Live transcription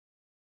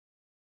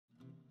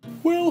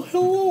Well,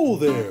 hello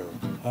there.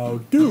 How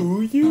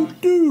do you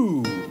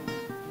do?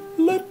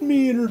 Let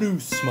me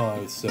introduce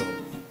myself.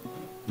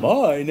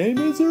 My name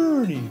is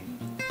Ernie.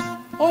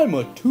 I'm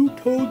a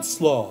two-toed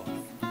sloth,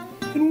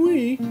 and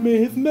we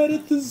may have met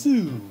at the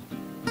zoo.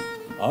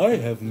 I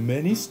have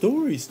many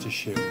stories to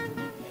share,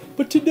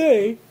 but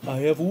today I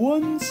have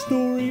one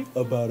story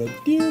about a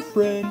dear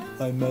friend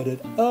I met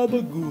at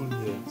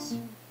Abagulias.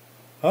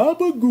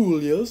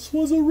 Abagulias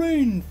was a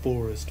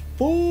rainforest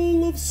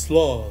full of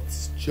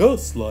sloths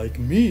just like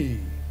me.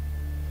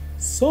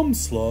 Some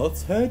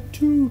sloths had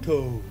 2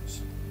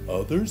 toes,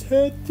 others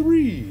had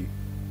 3,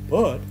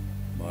 but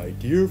my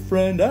dear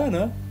friend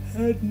Anna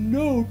had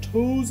no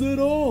toes at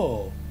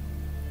all.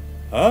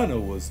 Anna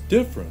was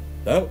different,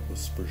 that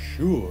was for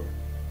sure.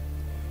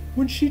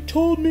 When she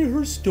told me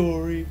her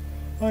story,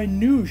 I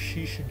knew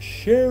she should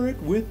share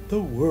it with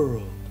the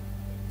world.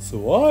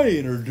 So I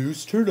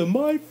introduced her to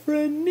my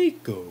friend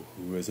Nico,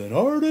 who is an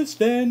artist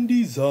and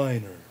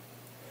designer.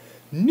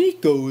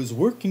 Nico is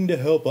working to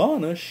help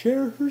Anna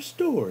share her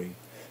story,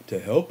 to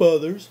help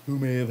others who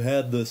may have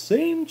had the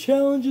same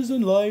challenges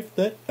in life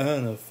that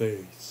Anna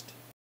faced.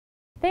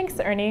 Thanks,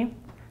 Ernie.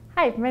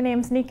 Hi, my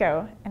name's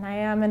Nico, and I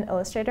am an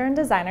illustrator and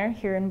designer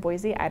here in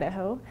Boise,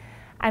 Idaho.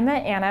 I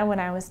met Anna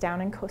when I was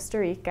down in Costa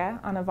Rica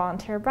on a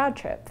volunteer abroad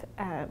trip.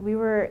 We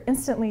were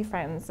instantly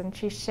friends, and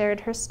she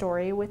shared her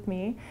story with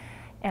me,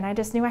 and I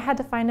just knew I had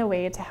to find a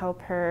way to help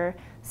her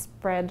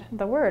spread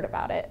the word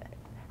about it.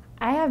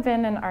 I have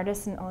been an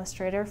artist and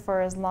illustrator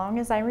for as long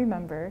as I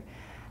remember.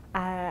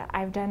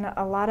 I've done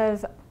a lot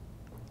of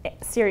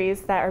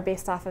series that are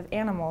based off of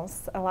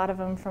animals, a lot of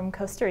them from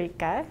Costa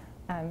Rica,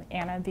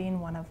 Anna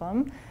being one of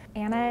them.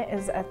 Anna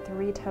is a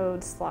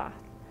 3-toed sloth,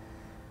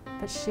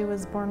 but she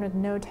was born with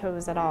no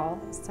toes at all.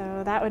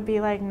 So that would be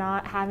like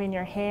not having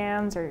your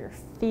hands or your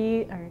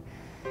feet, or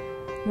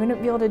you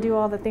wouldn't be able to do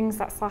all the things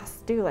that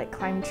sloths do, like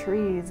climb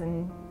trees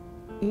and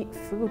eat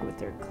food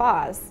with your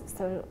claws.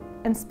 So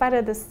in spite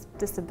of this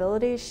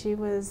disability, she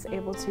was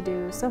able to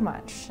do so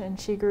much, and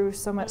she grew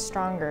so much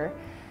stronger.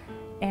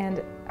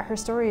 And her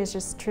story is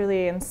just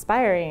truly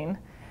inspiring.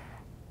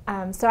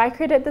 So I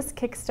created this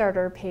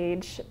Kickstarter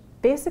page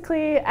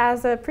basically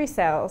as a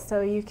pre-sale,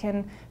 so you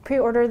can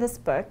pre-order this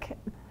book.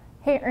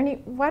 Hey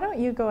Ernie, why don't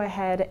you go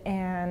ahead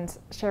and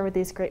share with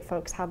these great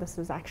folks how this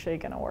is actually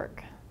going to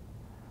work?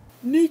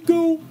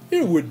 Nico,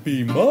 it would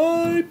be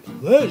my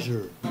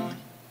pleasure.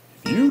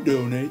 If you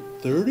donate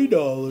 $30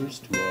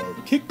 to our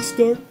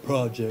Kickstart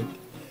project,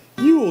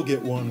 you will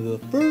get one of the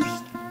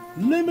first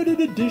limited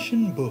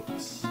edition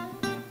books.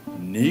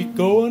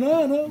 Nico and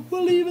Anna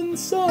will even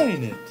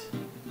sign it.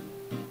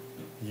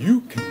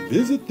 You can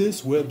visit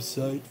this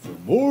website for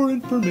more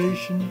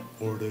information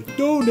or to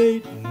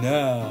donate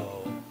now.